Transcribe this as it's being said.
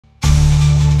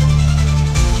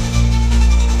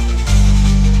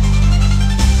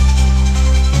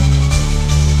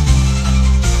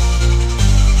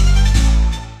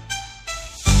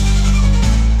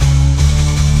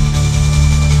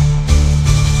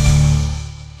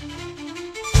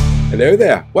Hello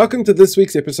there. Welcome to this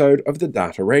week's episode of the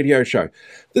Data Radio Show.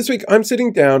 This week I'm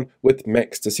sitting down with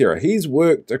Max Theseira. He's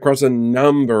worked across a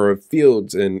number of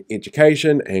fields in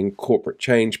education and corporate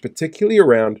change, particularly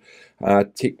around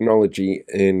technology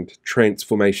and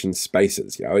transformation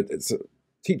spaces. It's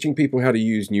teaching people how to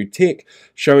use new tech,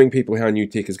 showing people how new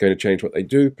tech is going to change what they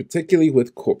do, particularly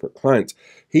with corporate clients.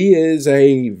 He is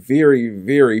a very,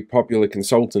 very popular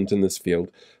consultant in this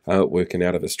field, working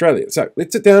out of Australia. So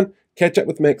let's sit down, catch up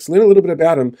with Max, learn a little bit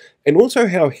about him, and also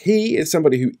how he, as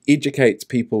somebody who educates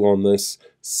people on this,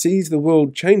 sees the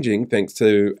world changing thanks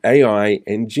to AI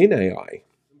and Gen AI.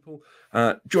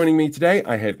 Joining me today,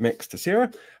 I have Max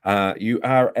Theseira. You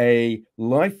are a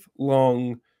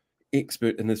lifelong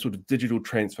expert in this sort of digital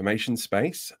transformation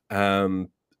space,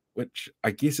 which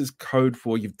I guess is code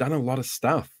for you've done a lot of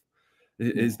stuff.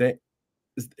 Is that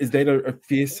a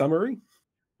fair summary?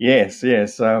 Yes,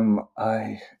 yes.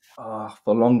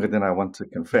 For longer than I want to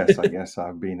confess, I guess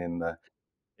I've been in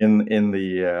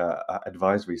the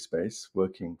advisory space,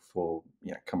 working for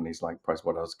companies like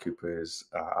PricewaterhouseCoopers,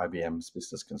 IBM's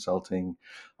business consulting.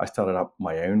 I started up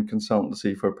my own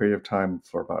consultancy for a period of time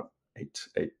for about eight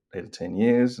to 10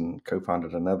 years, and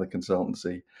co-founded another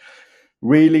consultancy.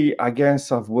 Really, I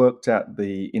guess I've worked at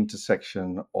the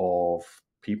intersection of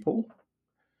people,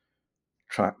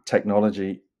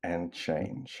 technology, and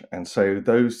change. And so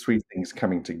those three things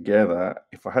coming together,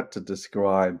 if I had to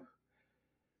describe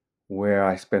where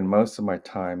I spend most of my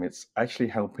time, it's actually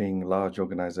helping large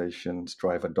organizations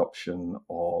drive adoption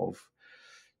of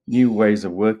new ways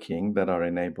of working that are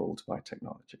enabled by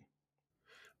technology.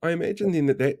 I imagine then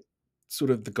that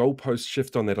sort of the goalposts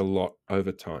shift on that a lot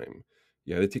over time.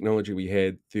 Yeah, the technology we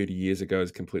had 30 years ago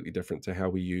is completely different to how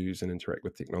we use and interact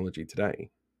with technology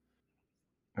today.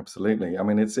 Absolutely. I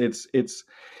mean, it's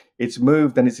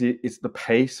moved, and it's the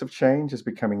pace of change is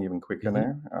becoming even quicker Hmm.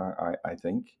 now. I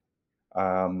think.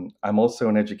 I'm also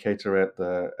an educator at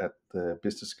the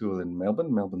business school in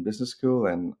Melbourne Business School,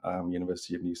 and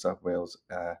University of New South Wales,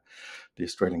 the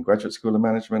Australian Graduate School of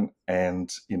Management. And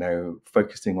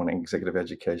focusing on executive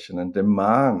education, and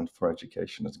demand for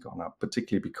education has gone up,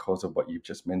 particularly because of what you've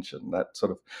just mentioned. That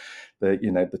sort of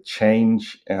the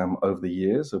change over the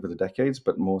years, over the decades,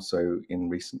 but more so in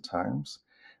recent times.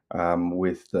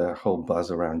 With the whole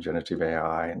buzz around generative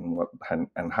AI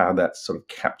and how that's sort of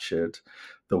captured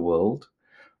the world.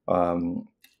 Um,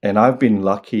 and I've been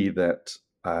lucky that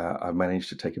I've managed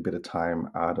to take a bit of time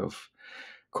out of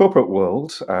corporate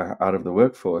world, out of the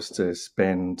workforce, to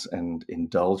spend and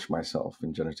indulge myself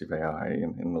in generative AI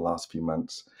in the last few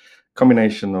months.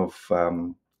 Combination of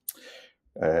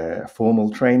formal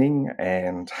training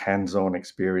and hands-on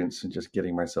experience, and just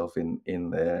getting myself in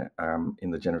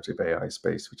the generative AI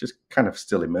space, which is kind of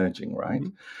still emerging, right?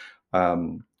 Hmm.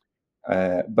 Um,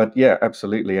 but yeah,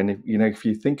 absolutely. And if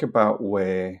you think about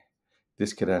where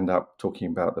this could end up,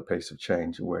 talking about the pace of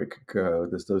change and where it could go,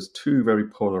 there's those two very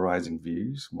polarizing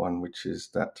views. One, which is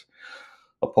that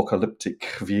apocalyptic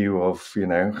view of,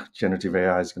 generative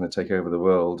AI is going to take over the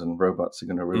world and robots are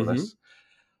going to rule Hmm. us.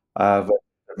 But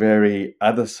the very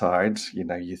other side,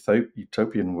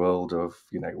 utopian world of,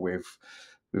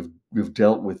 we've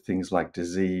dealt with things like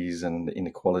disease and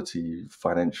inequality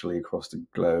financially across the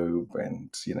globe, and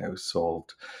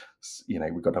solved.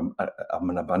 We've got an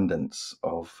abundance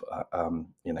of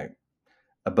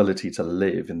ability to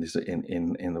live in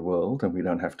the world, and we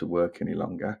don't have to work any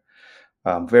longer.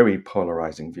 Very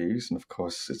polarizing views, and of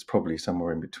course, it's probably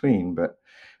somewhere in between. But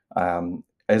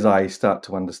as I start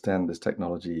to understand this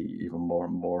technology even more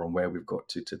and more, and where we've got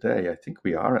to today, I think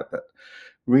we are at that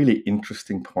really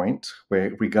interesting point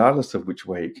where, regardless of which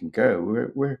way it can go,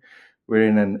 we're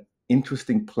in an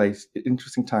interesting place,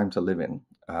 interesting time to live in,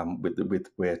 with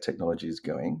where technology is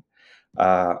going.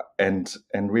 And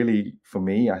really, for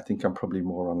me, I think I'm probably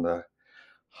more on the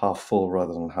half full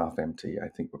rather than half empty. I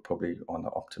think we're probably on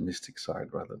the optimistic side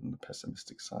rather than the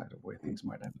pessimistic side of where things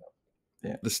might end up.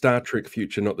 Yeah. The Star Trek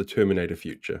future, not the Terminator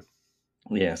future.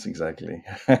 Yes, exactly.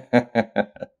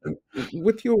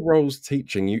 With your roles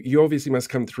teaching, you obviously must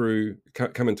come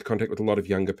into contact with a lot of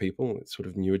younger people, sort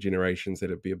of newer generations that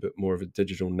would be a bit more of a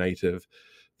digital native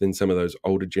than some of those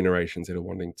older generations that are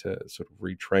wanting to sort of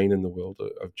retrain in the world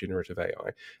of generative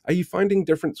AI. Are you finding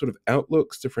different sort of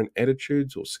outlooks, different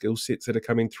attitudes or skill sets that are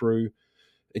coming through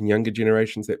in younger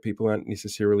generations that people aren't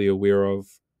necessarily aware of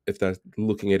if they're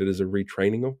looking at it as a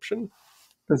retraining option?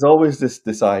 There's always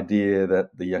this idea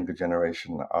that the younger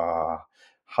generation are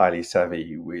highly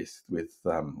savvy with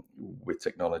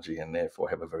technology, and therefore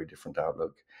have a very different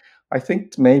outlook. I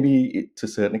think maybe to a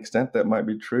certain extent that might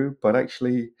be true, but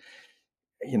actually,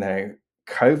 you know,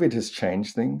 COVID has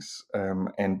changed things,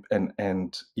 and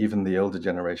even the older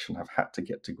generation have had to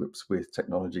get to grips with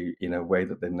technology in a way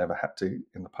that they've never had to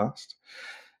in the past.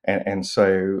 And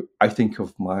so I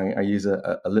use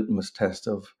a litmus test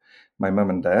of my mum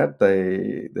and dad.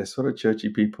 They're sort of churchy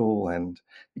people, and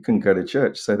you couldn't go to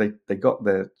church, so they got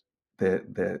their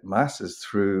masses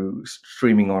through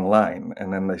streaming online,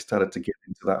 and then they started to get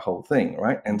into that whole thing,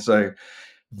 right? And so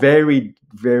very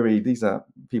these are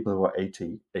people who are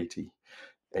 80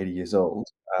 years old.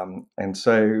 And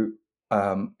so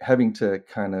having to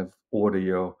kind of order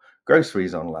your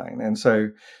groceries online. And so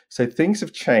things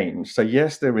have changed. So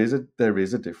yes, there is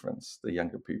a difference, the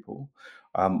younger people.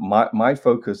 My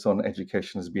focus on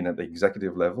education has been at the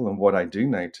executive level, and what I do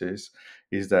notice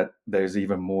is that there's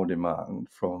even more demand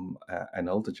from an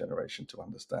older generation to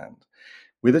understand.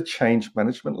 With a change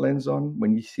management lens on,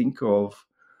 when you think of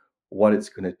what it's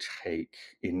going to take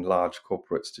in large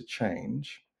corporates to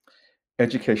change,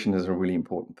 education is a really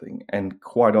important thing. And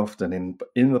quite often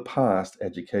in the past,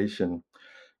 education,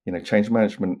 change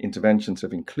management interventions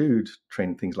have included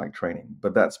things like training,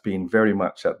 but that's been very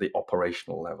much at the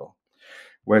operational level.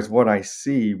 Whereas what I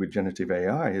see with generative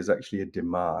AI is actually a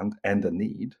demand and a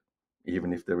need,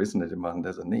 even if there isn't a demand,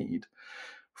 there's a need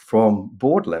from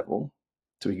board level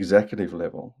to executive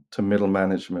level to middle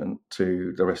management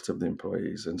to the rest of the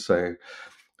employees. And so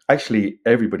actually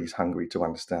everybody's hungry to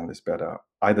understand this better.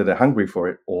 Either they're hungry for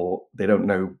it or they don't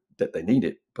know that they need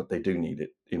it, but they do need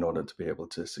it in order to be able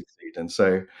to succeed. And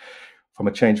so from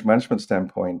a change management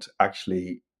standpoint,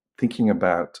 actually thinking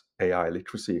about AI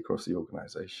literacy across the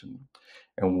organization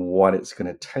and what it's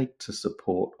going to take to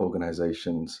support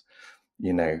organizations,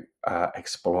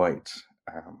 exploit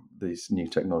these new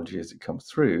technology as it comes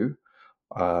through.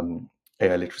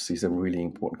 AI literacy is a really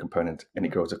important component, and it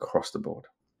goes across the board.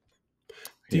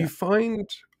 Do Yeah. you find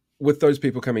with those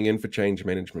people coming in for change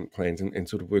management plans and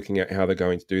sort of working out how they're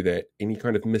going to do that, any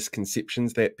kind of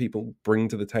misconceptions that people bring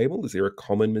to the table? Is there a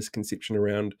common misconception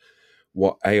around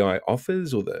what AI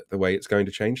offers or the way it's going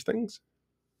to change things?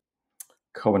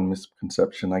 Common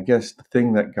misconception. I guess the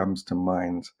thing that comes to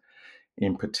mind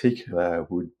in particular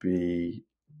would be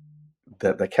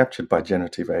that they're captured by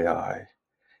generative AI.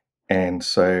 And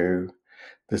so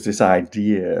there's this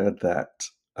idea that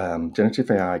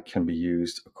generative AI can be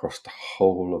used across the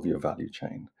whole of your value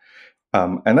chain.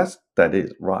 And that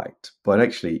is right, but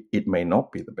actually it may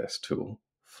not be the best tool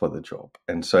for the job.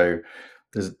 And so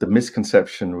the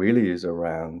misconception really is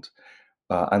around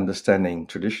understanding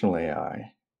traditional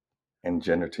AI and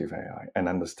generative AI and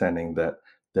understanding that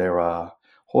there are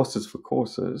horses for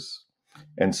courses.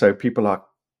 And so people are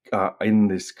in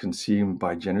this consumed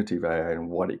by generative AI and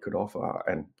what it could offer,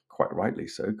 and quite rightly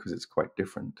so, because it's quite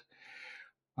different.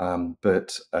 Um,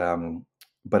 but um,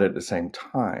 but at the same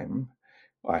time,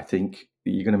 I think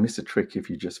you're going to miss a trick if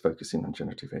you just focus in on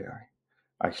generative AI.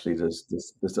 Actually, there's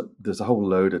a whole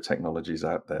load of technologies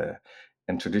out there,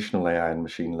 and traditional AI and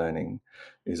machine learning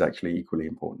is actually equally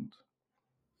important.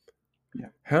 Yeah,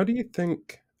 How do you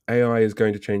think AI is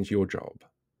going to change your job?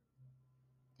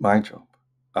 my job.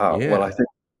 Well, Yeah.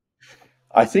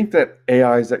 I think that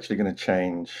AI is actually going to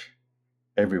change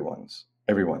everyone's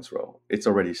role. It's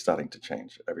already starting to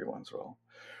change everyone's role.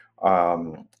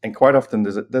 And quite often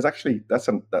there's actually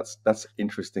that's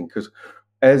interesting because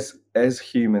as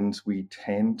humans we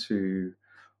tend to,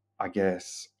 I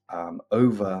guess,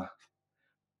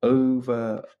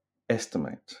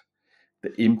 overestimate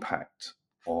the impact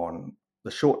on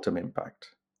the short-term impact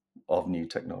of new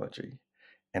technology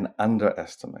and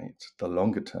underestimate the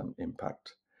longer-term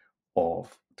impact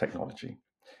of technology.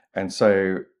 And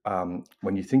so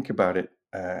when you think about it,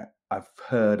 I've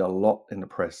heard a lot in the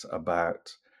press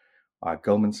about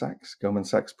Goldman Sachs. Goldman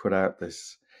Sachs put out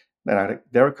this.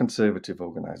 They're a conservative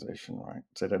organization, right?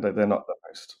 So they're not the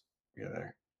most,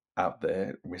 out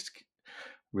there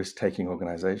risk taking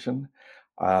organization,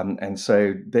 and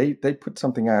so they put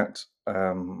something out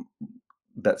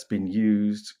that's been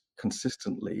used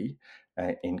consistently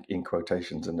in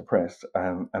quotations in the press,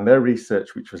 and their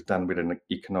research, which was done with an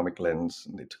economic lens,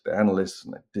 and they took the analysts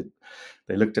and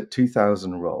they looked at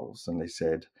 2,000 roles, and they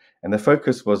said, and the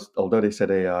focus was, although they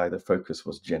said AI, the focus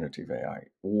was generative AI.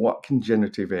 What can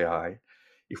generative AI,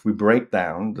 if we break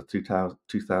down the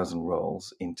 2,000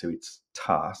 roles into its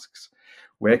tasks,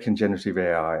 where can generative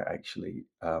AI actually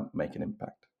make an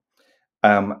impact?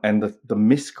 And the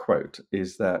misquote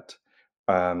is that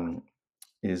um,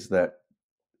 is that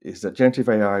generative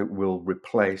AI will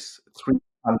replace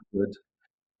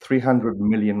 300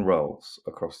 million roles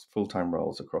across full-time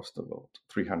roles across the world.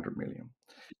 300 million.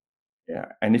 Yeah.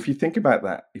 And if you think about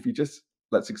that, if you just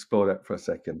let's explore that for a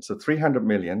second. So 300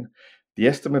 million, the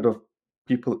estimate of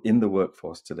people in the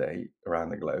workforce today around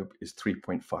the globe is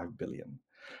 3.5 billion.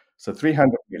 So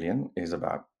 300 million is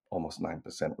about almost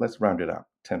 9%. Let's round it up,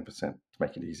 10% to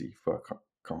make it easy for a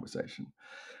conversation.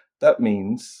 That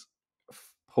means,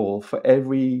 Paul, for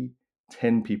every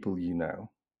 10 people you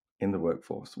know in the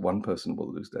workforce, one person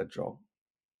will lose their job,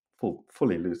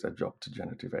 fully lose their job to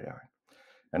generative AI.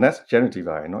 And that's generative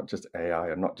AI, not just AI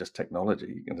or not just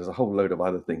technology. And there's a whole load of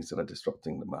other things that are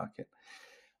disrupting the market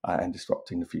and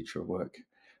disrupting the future of work.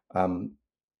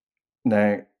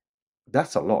 Now,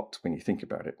 that's a lot when you think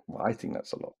about it. Well, I think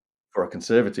that's a lot for a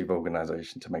conservative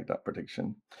organization to make that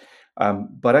prediction.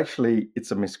 But actually,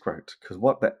 it's a misquote, because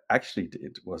what they actually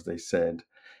did was they said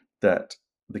that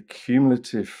the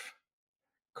cumulative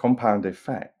compound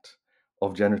effect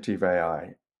of generative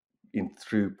AI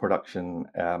through production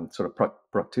sort of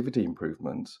productivity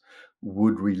improvements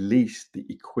would release the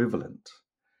equivalent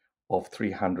of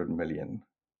 300 million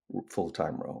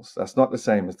full-time roles. That's not the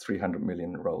same as 300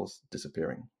 million roles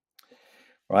disappearing,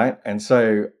 right? And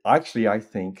so actually, I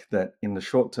think that in the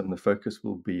short term, the focus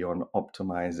will be on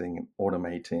optimizing and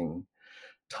automating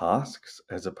tasks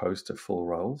as opposed to full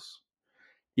roles.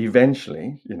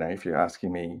 Eventually, if you're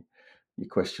asking me, your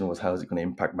question was, how is it going to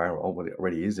impact my role? Well, it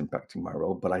already is impacting my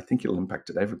role, but I think it'll impact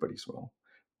everybody's role,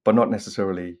 but not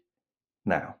necessarily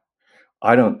now.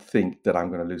 I don't think that I'm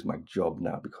going to lose my job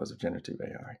now because of generative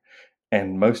AI.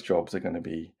 And most jobs are going to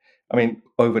be,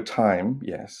 over time,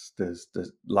 yes, there's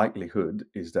likelihood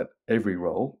is that every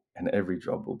role and every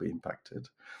job will be impacted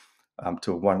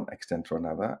to one extent or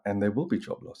another. And there will be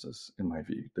job losses, in my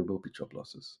view. There will be job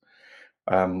losses.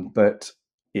 But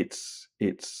it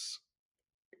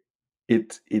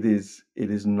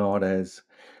is not as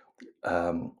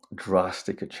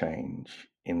drastic a change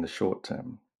in the short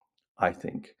term, I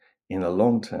think. In the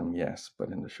long term, yes, but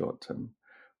in the short term,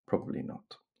 probably not.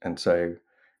 And so,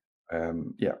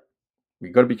 yeah,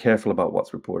 we've got to be careful about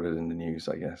what's reported in the news,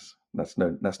 I guess. That's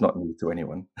not new to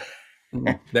anyone.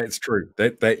 That's true.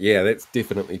 That's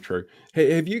definitely true.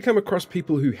 Have you come across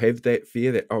people who have that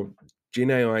fear that, oh, Gen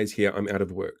AI is here, I'm out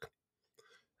of work?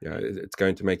 Yeah, it's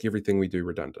going to make everything we do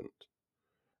redundant.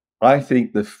 I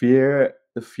think the fear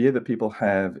that people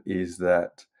have is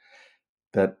that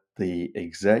the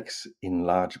execs in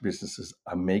large businesses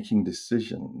are making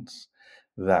decisions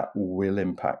that will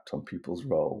impact on people's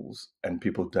roles, and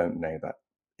people don't know that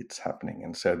it's happening,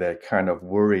 and so they're kind of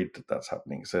worried that that's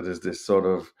happening. So there's this sort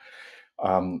of,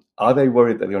 are they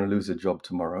worried that they're going to lose a job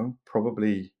tomorrow?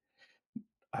 Probably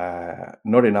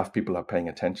not enough people are paying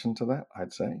attention to that,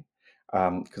 I'd say,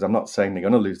 because I'm not saying they're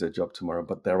going to lose their job tomorrow,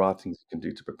 but there are things you can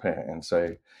do to prepare. And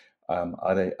so,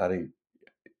 are they?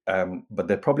 But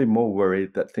they're probably more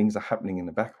worried that things are happening in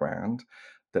the background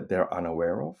that they're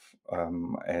unaware of,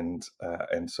 and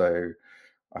so,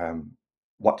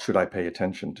 what should I pay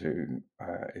attention to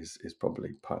is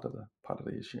probably part of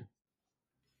the issue.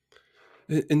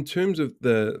 In terms of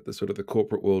the sort of the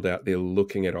corporate world out there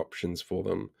looking at options for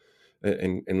them,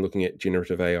 and looking at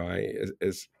generative AI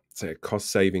as say a cost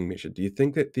saving measure, do you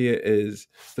think that there is,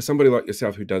 for somebody like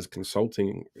yourself who does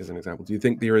consulting as an example, do you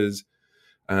think there is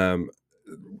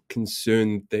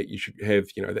concern that you should have,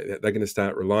 that they're going to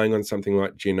start relying on something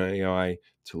like Gen AI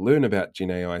to learn about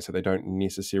Gen AI, so they don't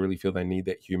necessarily feel they need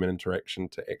that human interaction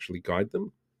to actually guide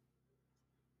them?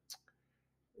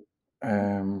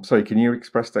 Sorry, can you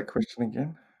express that question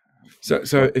again? I'm So, not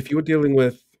sure. if you're dealing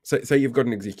with, say you've got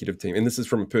an executive team, and this is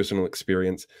from a personal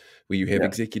experience, where you have Yeah,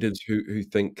 executives who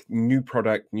think new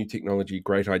product, new technology,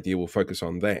 great idea, will focus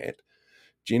on that.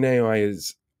 Gen AI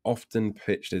is often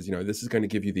pitched as, this is going to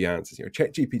give you the answers.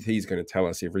 ChatGPT is going to tell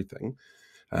us everything.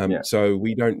 yeah. So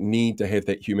we don't need to have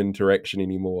that human interaction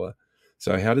anymore.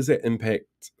 So how does that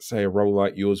impact, say, a role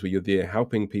like yours, where you're there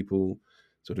helping people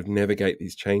sort of navigate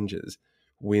these changes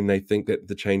when they think that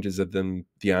the changes are then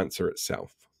the answer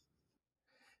itself?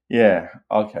 Yeah.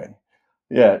 Okay.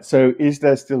 Yeah. So, is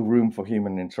there still room for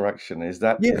human interaction? Is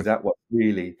that Yeah, is that yeah, what's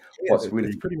really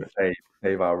it's pretty much.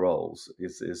 save our roles?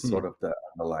 Is Hmm. sort of the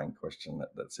underlying question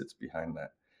that sits behind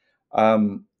that.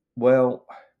 Well,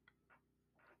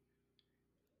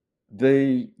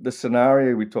 the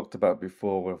scenario we talked about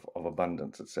before of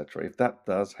abundance, etc. If that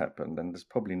does happen, then there's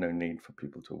probably no need for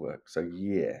people to work. So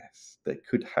yes, that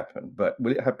could happen. But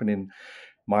will it happen in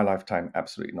my lifetime?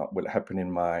 Absolutely not. Will it happen in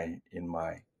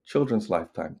my children's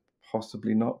lifetime?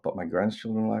 Possibly not. But my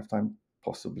grandchildren's lifetime?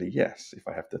 Possibly yes. If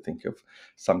I have to think of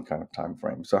some kind of time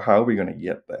frame. So how are we going to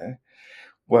get there?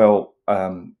 Well,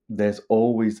 there's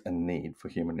always a need for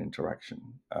human interaction,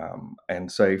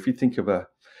 and so if you think of a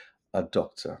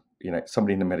doctor,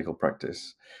 somebody in the medical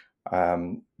practice,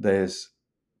 there's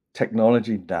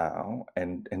technology now,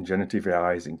 and generative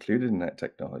AI is included in that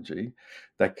technology,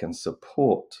 that can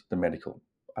support the medical,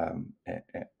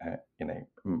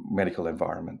 medical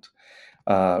environment,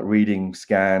 reading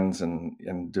scans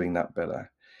and doing that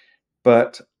better.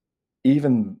 But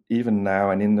even now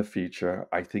and in the future,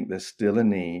 I think there's still a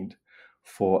need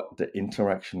for the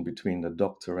interaction between the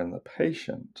doctor and the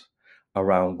patient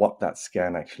around what that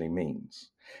scan actually means.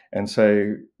 And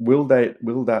so, will that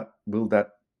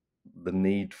the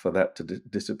need for that to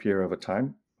disappear over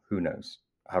time? Who knows?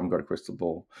 I haven't got a crystal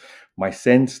ball. My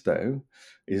sense, though,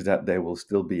 is that there will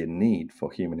still be a need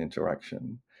for human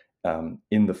interaction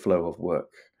in the flow of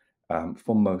work,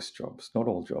 for most jobs, not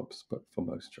all jobs, but for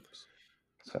most jobs.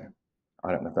 So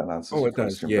I don't know if that answers Oh, your it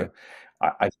does. question, Yeah.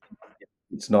 but I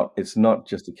it's not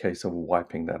just a case of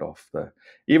wiping that off the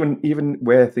even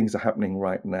where things are happening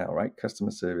right now, right?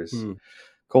 Customer service, Hmm.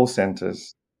 call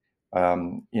centers,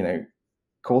 um, you know,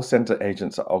 call center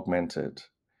agents are augmented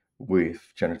with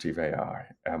generative AI,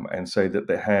 and so that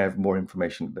they have more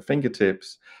information at their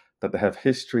fingertips, that they have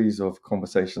histories of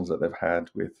conversations that they've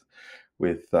had with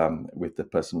the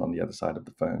person on the other side of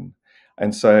the phone,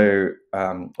 and so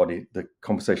or the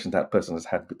conversation that person has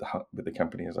had with the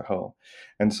company as a whole,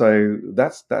 and so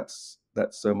that's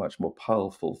so much more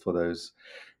powerful for those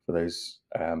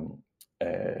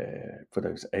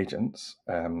agents.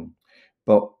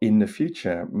 But in the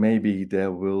future, maybe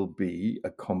there will be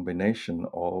a combination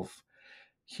of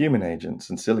human agents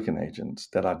and silicon agents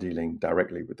that are dealing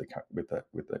directly with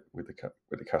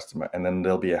the customer, and then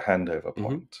there'll be a handover Hmm.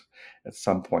 point at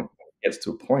some point. It gets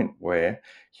to a point where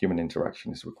human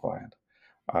interaction is required,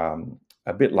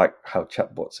 a bit like how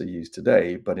chatbots are used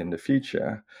today, but in the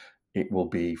future, it will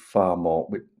be far more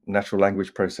with natural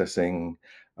language processing,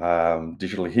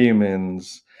 digital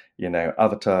humans,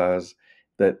 avatars.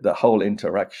 That the whole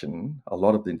interaction, a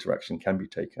lot of the interaction can be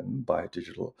taken by a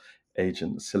digital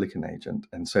agent, a silicon agent,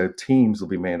 and so teams will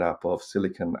be made up of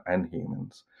silicon and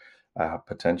humans,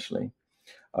 potentially.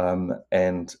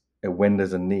 And when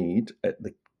there's a need,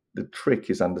 the trick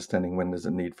is understanding when there's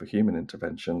a need for human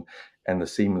intervention and the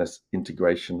seamless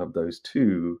integration of those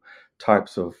two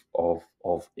types of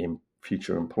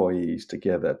future employees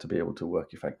together to be able to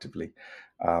work effectively,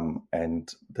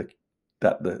 and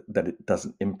that it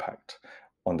doesn't impact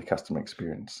on the customer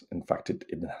experience. In fact, it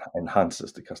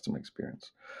enhances the customer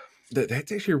experience.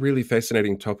 That's actually a really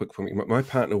fascinating topic for me. My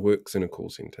partner works in a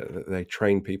call center. They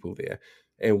train people there.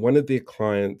 And one of their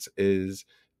clients is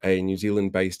a New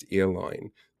Zealand based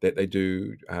airline that they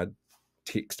do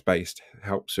text based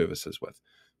help services with,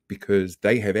 because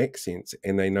they have accents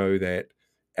and they know that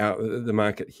the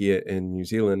market here in New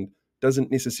Zealand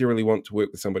doesn't necessarily want to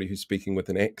work with somebody who's speaking with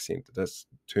an accent. It just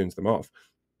turns them off.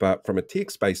 But from a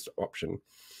text based option,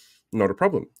 not a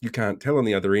problem. You can't tell on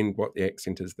the other end what the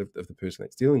accent is of the person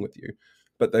that's dealing with you.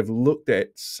 But they've looked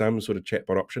at some sort of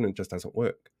chatbot option and it just doesn't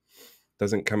work.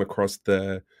 Doesn't come across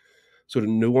the sort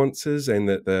of nuances and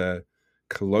the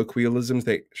colloquialisms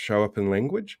that show up in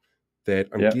language that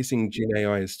I'm Yeah. guessing Gen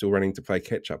AI is still running to play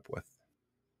catch up with.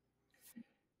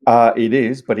 It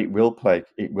is, but it will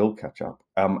catch up.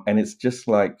 And it's just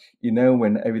like,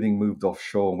 when everything moved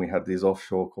offshore and we had these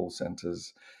offshore call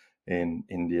centers in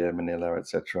India, Manila,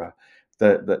 etc.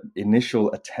 The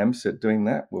initial attempts at doing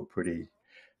that were pretty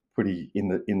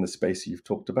in the space you've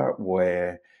talked about,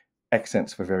 where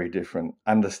accents were very different.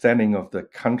 Understanding of the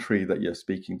country that you're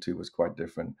speaking to was quite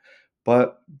different.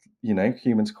 But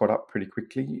humans caught up pretty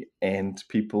quickly, and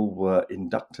people were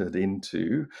inducted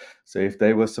into. So if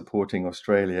they were supporting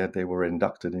Australia, they were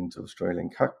inducted into Australian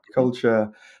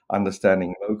culture,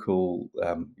 understanding local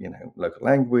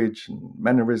language and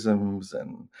mannerisms,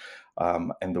 and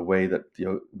the way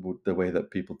that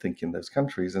people think in those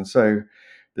countries. And so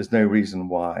there's no reason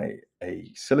why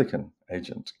a silicon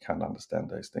agent can't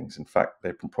understand those things. In fact,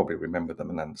 they can probably remember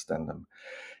them and understand them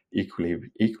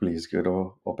equally as good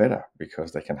or better,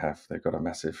 because they've got a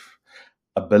massive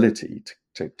ability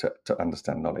to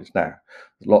understand knowledge. Now,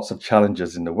 there's lots of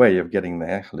challenges in the way of getting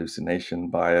there: hallucination,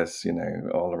 bias,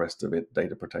 all the rest of it,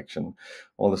 data protection,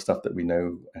 all the stuff that we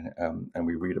know, and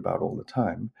we read about all the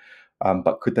time.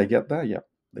 But could they get there? Yeah,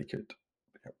 they could.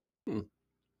 Yeah. Hmm.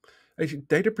 Actually,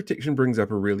 data protection brings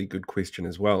up a really good question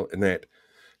as well, in that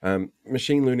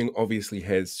machine learning obviously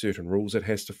has certain rules it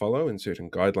has to follow and certain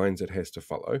guidelines it has to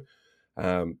follow,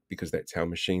 because that's how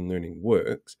machine learning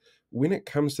works. When it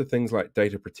comes to things like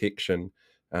data protection,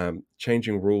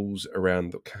 changing rules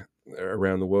around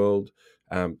the world,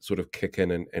 sort of kick in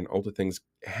and alter things.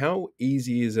 How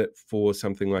easy is it for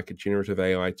something like a generative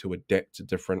AI to adapt to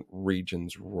different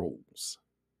regions' rules?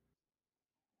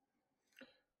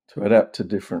 To adapt to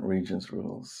different regions'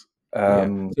 rules. Yeah.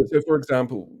 Um, So for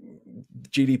example,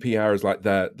 GDPR is like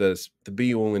the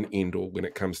be all and end all when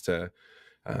it comes to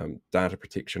data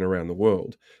protection around the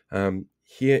world.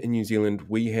 Here in New Zealand,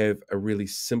 we have a really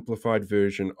simplified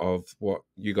version of what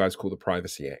you guys call the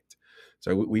Privacy Act.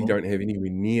 So we mhm. don't have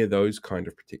anywhere near those kind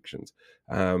of protections.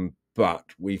 But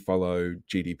we follow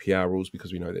GDPR rules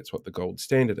because we know that's what the gold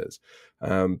standard is.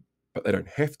 But they don't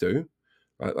have to.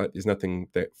 Like there's nothing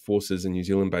that forces a New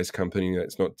Zealand-based company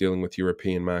that's not dealing with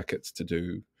European markets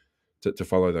to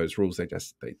follow those rules.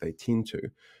 They tend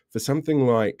to. For something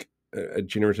like a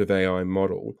generative AI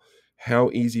model,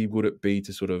 how easy would it be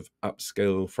to sort of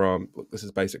upscale from, look, this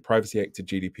is basic Privacy Act to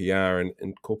GDPR and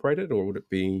incorporate it, or would it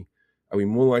be? Are we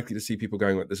more likely to see people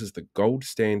going like, this is the gold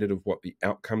standard of what the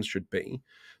outcomes should be,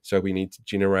 so we need to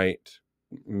generate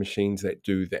machines that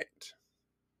do that?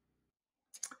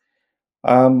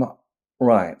 Um,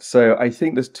 right. So I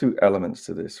think there's two elements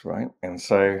to this, right? And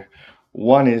so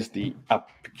one is the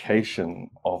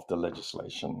application of the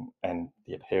legislation and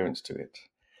the adherence to it.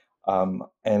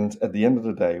 And at the end of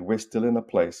the day, we're still in a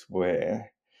place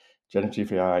where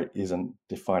generative AI isn't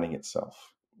defining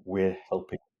itself. We're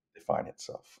helping it define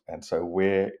itself. And so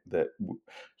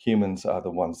humans are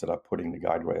the ones that are putting the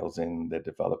guide rails in, they're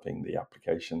developing the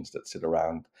applications that sit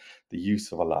around the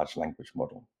use of a large language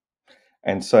model.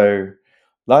 And so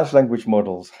large language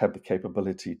models have the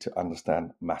capability to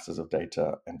understand masses of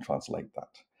data and translate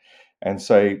that. And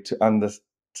so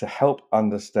to help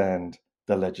understand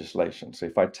the legislation. So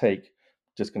if I take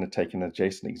just going to take an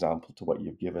adjacent example to what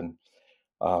you've given,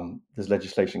 there's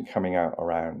legislation coming out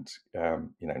around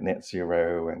net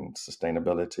zero and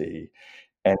sustainability,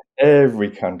 and every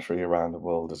country around the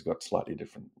world has got slightly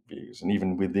different views. And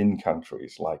even within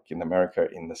countries, like in America,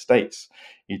 in the States,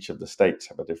 each of the states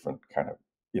have a different kind of,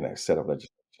 set of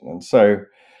legislation. And so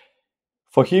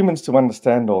for humans to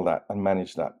understand all that and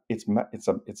manage that, it's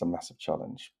a massive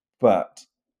challenge. But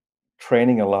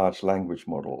training a large language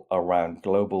model around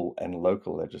global and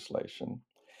local legislation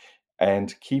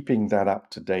and keeping that up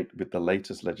to date with the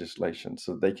latest legislation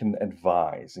so they can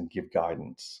advise and give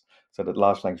guidance, so that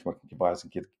large language model can advise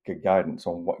and give guidance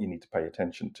on what you need to pay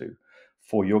attention to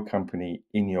for your company,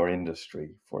 in your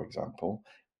industry, for example,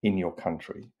 in your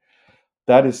country.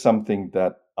 That is something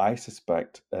that I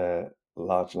suspect a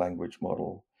large language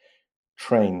model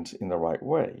trained in the right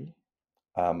way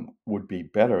would be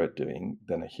better at doing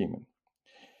than a human.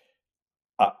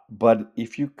 But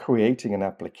if you're creating an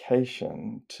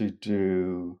application to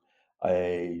do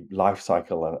a life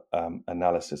cycle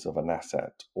analysis of an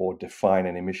asset or define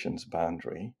an emissions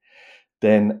boundary,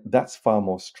 then that's far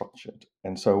more structured.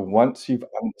 And so once you've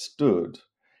understood,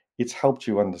 it's helped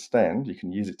you understand, you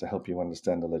can use it to help you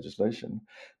understand the legislation.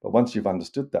 But once you've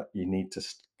understood that, you need to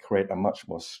create a much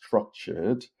more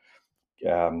structured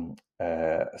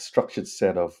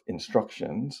set of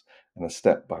instructions and a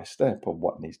step by step of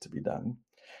what needs to be done.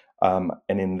 And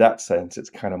in that sense,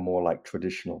 it's kind of more like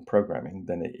traditional programming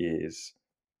than it is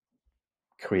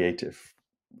creative,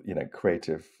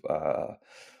 creative, a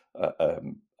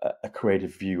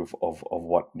creative view of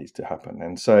what needs to happen.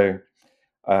 And so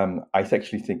I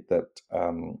actually think that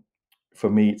for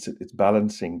me, it's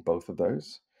balancing both of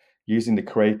those, using the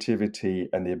creativity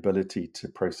and the ability to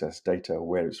process data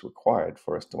where it's required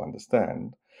for us to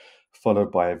understand,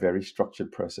 followed by a very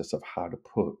structured process of how to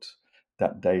put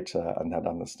that data and that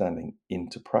understanding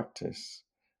into practice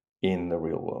in the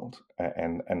real world.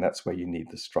 And that's where you need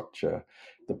the structure,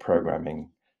 the programming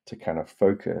to kind of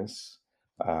focus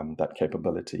that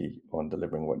capability on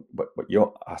delivering what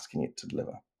you're asking it to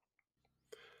deliver.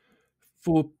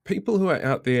 For people who are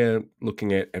out there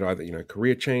looking at either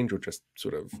career change or just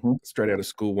sort of Mhm. straight out of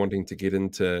school wanting to get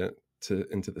into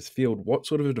this field, what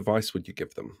sort of advice would you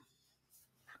give them?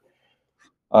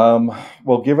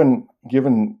 Well, given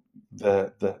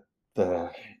the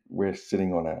we're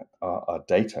sitting on a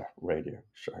data radio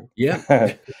show. Yeah.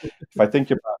 If I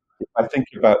think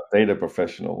about data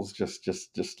professionals, just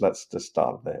let's just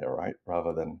start there, right?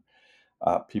 Rather than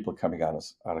people coming out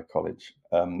of college.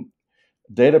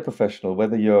 Data professional,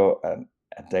 whether you're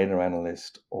a data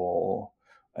analyst or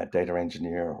a data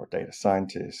engineer or a data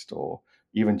scientist or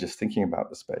even just thinking about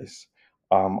the space,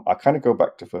 I kind of go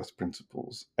back to first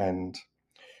principles and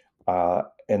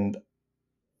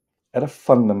at a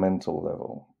fundamental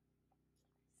level,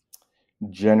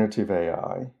 generative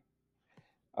AI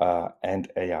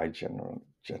and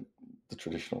the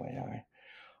traditional AI,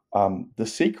 the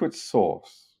secret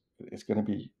sauce is going to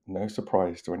be no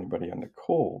surprise to anybody on the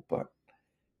call, but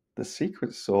the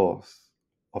secret sauce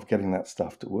of getting that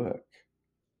stuff to work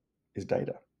is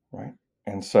data, right?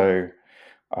 And so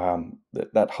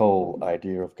that whole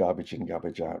idea of garbage in,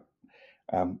 garbage out,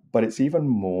 But it's even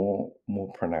more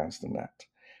pronounced than that.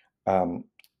 Um,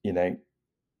 you know,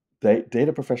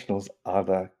 data professionals are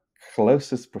the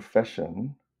closest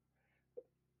profession,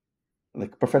 the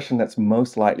profession that's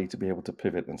most likely to be able to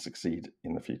pivot and succeed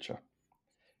in the future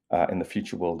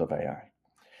world of AI.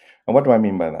 And what do I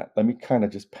mean by that? Let me kind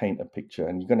of just paint a picture,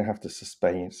 and you're going to have to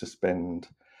suspend,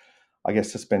 I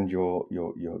guess, suspend your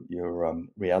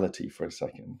reality for a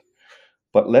second.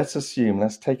 But let's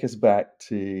take us back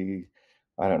to,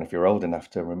 I don't know if you're old enough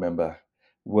to remember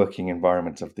working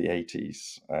environments of the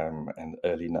 80s and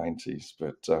early 90s,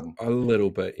 but A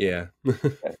little bit, yeah.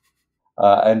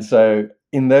 and so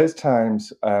in those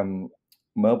times,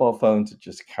 mobile phones had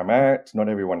just come out. Not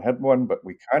everyone had one, but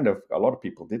a lot of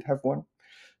people did have one.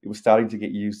 It was starting to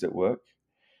get used at work.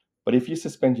 But if you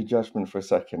suspend your judgment for a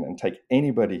second and take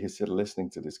anybody who's sort of listening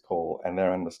to this call and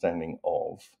their understanding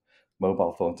of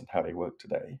mobile phones and how they work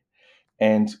today,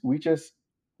 and we just,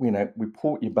 we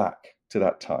port you back to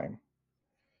that time.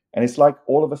 And it's like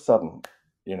all of a sudden,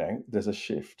 there's a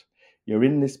shift. You're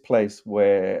in this place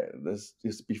where there's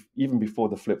just even before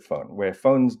the flip phone, where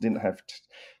phones didn't have,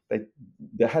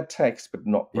 they had text, but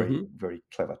not very, Hmm. very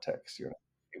clever text.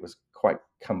 It was quite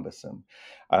cumbersome.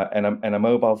 And a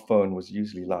mobile phone was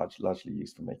usually largely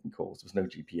used for making calls. There was no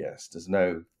GPS.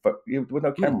 There were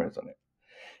no Mm. cameras on it,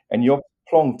 and you're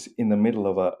plonked in the middle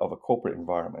of a corporate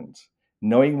environment,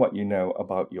 knowing what you know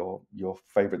about your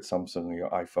favorite Samsung or your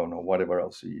iPhone or whatever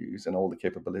else you use, and all the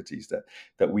capabilities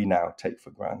that we now take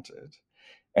for granted,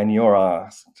 and you're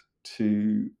asked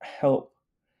to help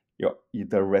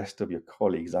the rest of your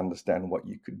colleagues understand what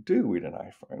you could do with an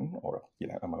iPhone or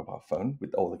a mobile phone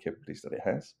with all the capabilities that it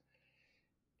has.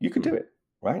 You could Mm. do it,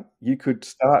 right? You could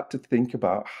start to think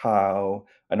about how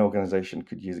an organization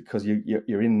could use it because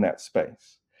you're in that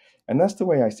space. And that's the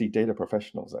way I see data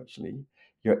professionals, actually.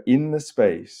 You're in the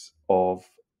space of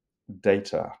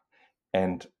data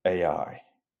and AI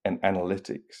and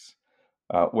analytics,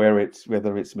 whether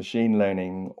it's machine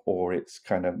learning or it's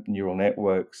kind of neural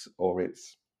networks or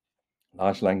it's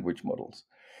large language models.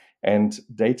 And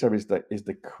data is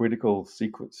the critical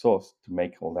secret sauce to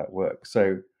make all that work.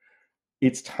 So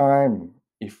it's time,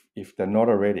 if they're not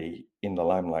already in the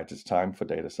limelight, it's time for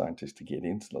data scientists to get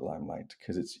into the limelight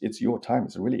because it's your time.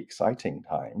 It's a really exciting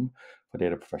time for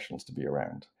data professionals to be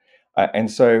around. And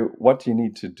so what do you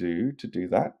need to do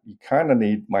that? You kind of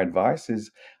need, my advice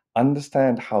is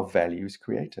understand how value is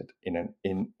created in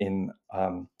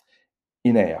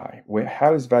AI.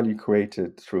 How is value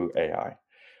created through AI?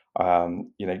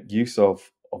 Use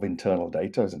of internal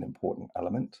data is an important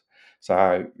element.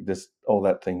 So there's all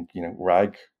that thing,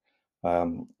 RAG.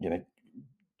 Um, you know,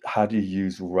 how do you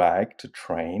use RAG to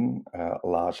train a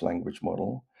large language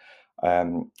model?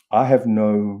 I have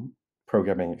no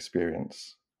programming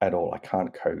experience at all. I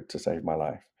can't code to save my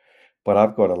life, but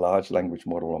I've got a large language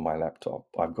model on my laptop.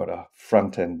 I've got a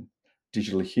front end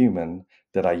digital human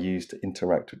that I use to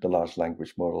interact with the large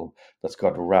language model that's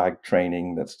got RAG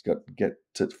training that's got get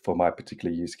to for my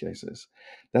particular use cases.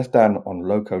 That's done on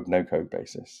low code, no code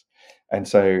basis. And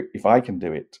so if I can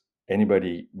do it,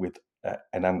 anybody with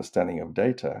an understanding of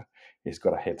data has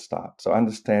got a head start. So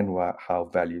understand how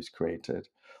value is created.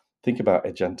 Think about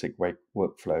agentic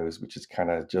workflows, which is kind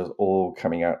of just all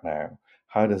coming out now.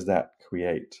 How does that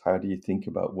create? How do you think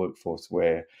about workforce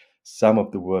where some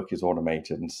of the work is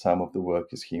automated and some of the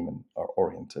work is human or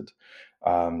oriented?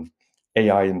 Um,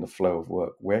 AI in the flow of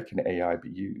work. Where can AI be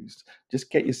used?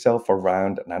 Just get yourself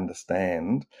around and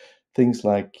understand things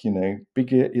like,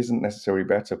 bigger isn't necessarily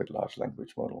better with large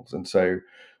language models. And so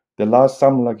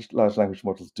some large language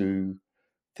models do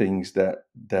things that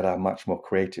are much more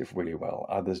creative really well.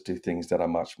 Others do things that are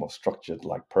much more structured,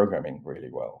 like programming really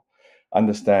well.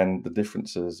 Understand the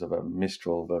differences of a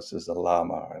Mistral versus a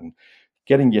Llama, and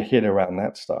getting your head around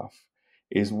that stuff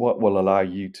is what will allow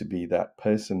you to be that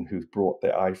person who's brought the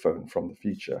iPhone from the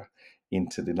future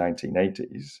into the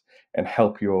 1980s and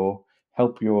help your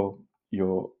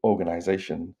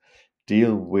organization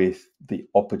deal with the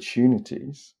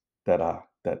opportunities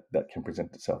that can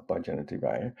present itself by generative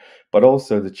AI, but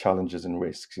also the challenges and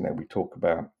risks. We talk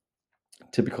about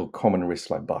typical common risks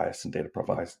like bias and data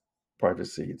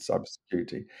privacy and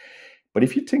cybersecurity. But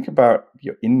if you think about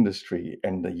your industry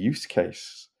and the use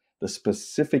case, the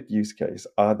specific use case,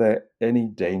 are there any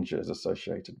dangers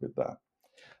associated with that?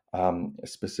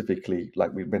 Specifically,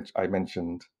 like I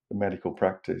mentioned the medical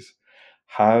practice.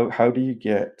 How do you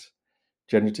get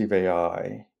generative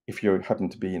AI, if you happen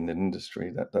to be in an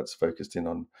industry that's focused in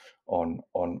on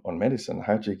medicine,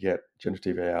 how do you get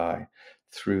generative AI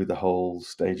through the whole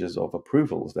stages of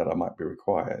approvals that might be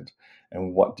required,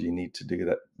 and what do you need to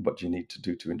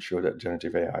do to ensure that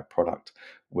generative AI product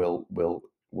will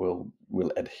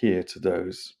adhere to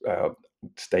those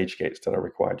stage gates that are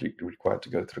required to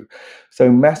go through. So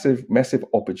massive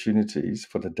opportunities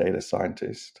for the data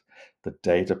scientist, the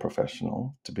data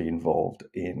professional, to be involved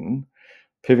in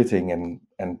pivoting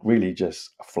and really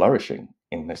just flourishing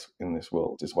in this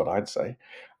world is what I'd say.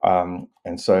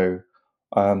 And so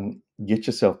get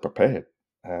yourself prepared,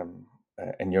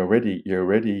 and you've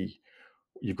already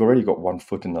got one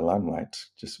foot in the limelight.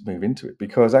 Just move into it,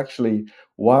 because actually,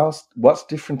 whilst what's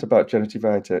different about generative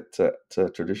AI to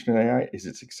traditional AI is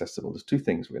it's accessible. There's two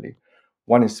things really.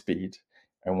 One is speed,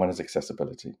 and one is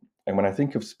accessibility. And when I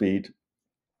think of speed,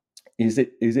 is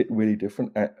it really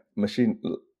different?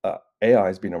 AI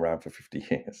has been around for 50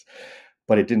 years,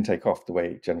 but it didn't take off the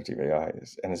way generative AI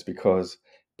is, and it's because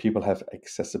people have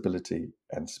accessibility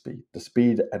and speed. The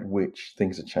speed at which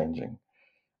things are changing.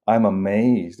 I'm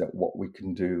amazed at what we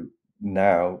can do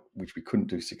now, which we couldn't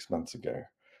do 6 months ago.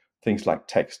 Things like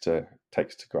text to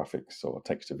graphics or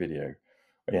text to video.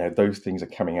 Those things are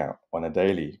coming out on a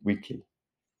daily, weekly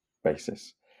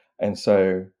basis. And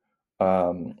so,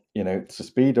 it's the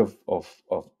speed of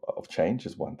change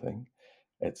is one thing.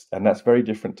 And that's very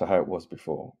different to how it was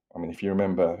before. I mean, if you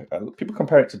remember, people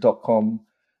compare it to dot-com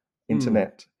Hmm.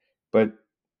 internet, but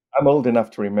I'm old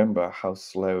enough to remember how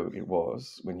slow it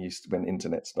was when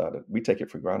internet started. We take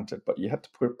it for granted, but you had to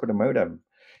put a modem,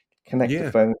 connect the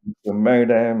Yeah. phone to a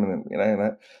modem, and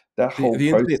that The whole the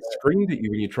process. internet screamed at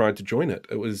you when you tried to join it.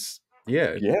 It was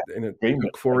yeah, Yeah, and it dreamed it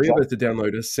took forever exactly. to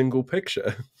download a single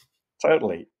picture.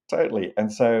 Totally, totally.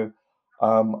 And so,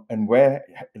 and where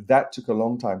that took a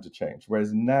long time to change.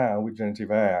 Whereas now with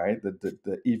generative AI,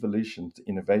 the evolution, the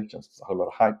innovations, there's a whole lot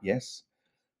of hype, yes,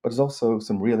 but there's also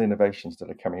some real innovations that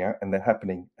are coming out, and they're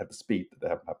happening at the speed that they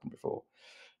haven't happened before.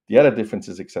 The other difference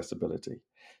is accessibility.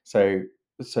 So,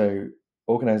 so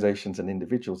organizations and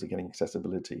individuals are getting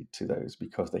accessibility to those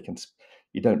because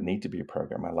you don't need to be a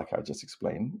programmer, like I just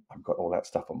explained. I've got all that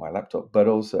stuff on my laptop, but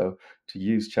also to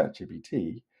use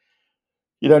ChatGPT,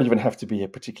 you don't even have to be a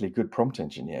particularly good prompt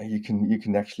engineer. You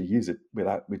can actually use it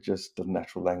with just the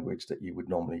natural language that you would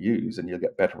normally use, and you'll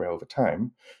get better over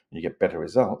time. You get better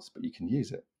results, but you can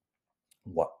use it.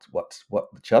 What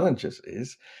the challenges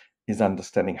is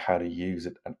understanding how to use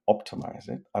it and optimize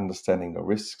it, understanding the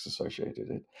risks associated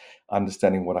with it,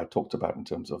 understanding what I talked about in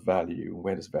terms of value.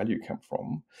 Where does value come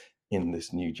from in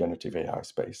this new generative AI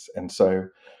space? And so,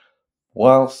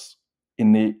 whilst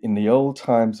in the old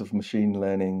times of machine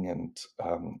learning and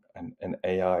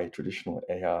AI, traditional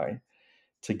AI,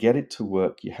 to get it to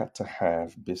work, you had to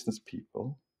have business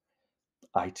people,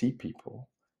 IT people,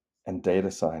 and data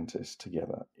scientists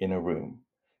together in a room,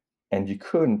 and you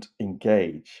couldn't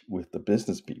engage with the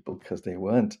business people because they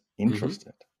weren't Mhm.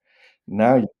 interested.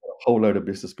 Now you've got a whole load of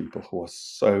business people who are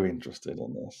so interested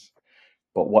in this.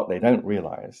 But what they don't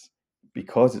realize,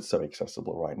 because it's so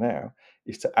accessible right now,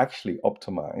 is to actually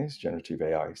optimize generative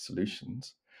AI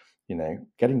solutions.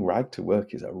 Getting RAG to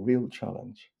work is a real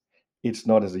challenge. It's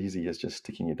not as easy as just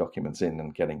sticking your documents in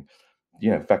and getting,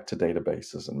 vector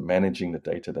databases and managing the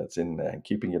data that's in there and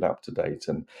keeping it up to date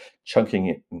and chunking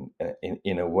it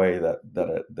in a way that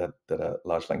a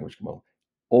large language model,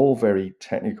 all very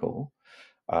technical,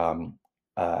 and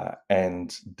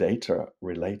data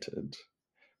related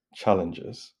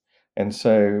challenges. And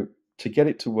so, to get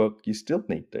it to work, you still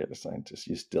need data scientists,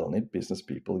 you still need business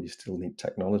people, you still need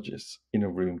technologists in a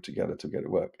room together to get it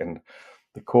work. And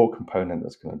the core component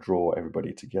that's going to draw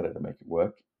everybody together to make it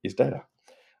work is data.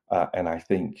 And I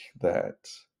think that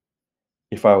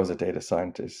if I was a data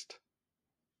scientist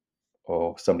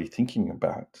or somebody thinking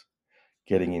about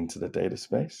getting into the data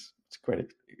space, it's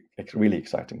great. It's a really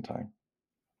exciting time.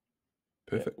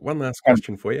 Yeah. Perfect. One last And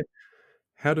question for you.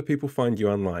 How do people find you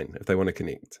online if they want to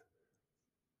connect?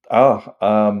 oh,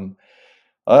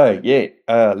 yeah.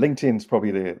 LinkedIn's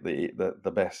probably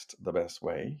the best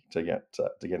way to get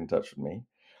in touch with me.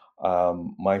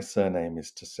 My surname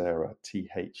is Teixeira,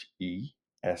 Theseira.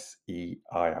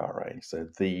 So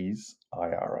these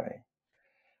IRA.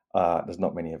 There's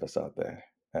not many of us out there,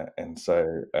 and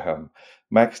so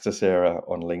Max Theseira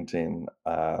on LinkedIn.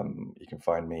 You can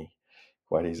find me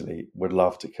quite easily. Would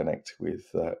love to connect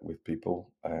with people,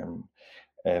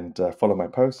 and follow my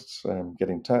posts. Get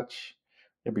in touch.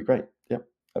 It'd be great. Yep,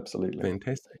 absolutely.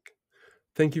 Fantastic.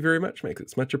 Thank you very much, Max.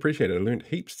 It's much appreciated. I learned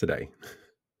heaps today.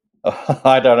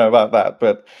 I don't know about that,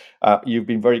 but you've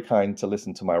been very kind to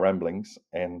listen to my ramblings,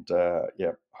 and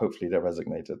yeah, hopefully they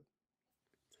resonated.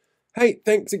 Hey,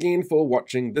 thanks again for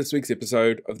watching this week's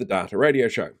episode of the Data Radio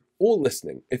Show. or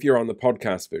listening if you're on the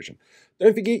podcast version.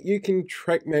 Don't forget you can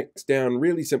track Max down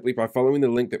really simply by following the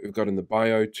link that we've got in the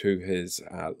bio to his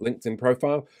LinkedIn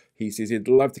profile. He says he'd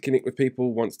love to connect with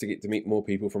people, wants to get to meet more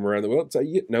people from around the world, so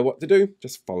you know what to do.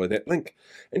 Just follow that link.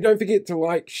 And don't forget to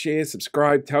like, share,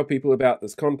 subscribe, tell people about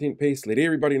this content piece, let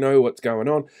everybody know what's going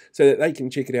on so that they can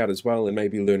check it out as well and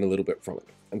maybe learn a little bit from it.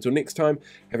 Until next time,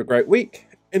 have a great week,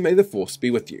 and may the force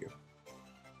be with you.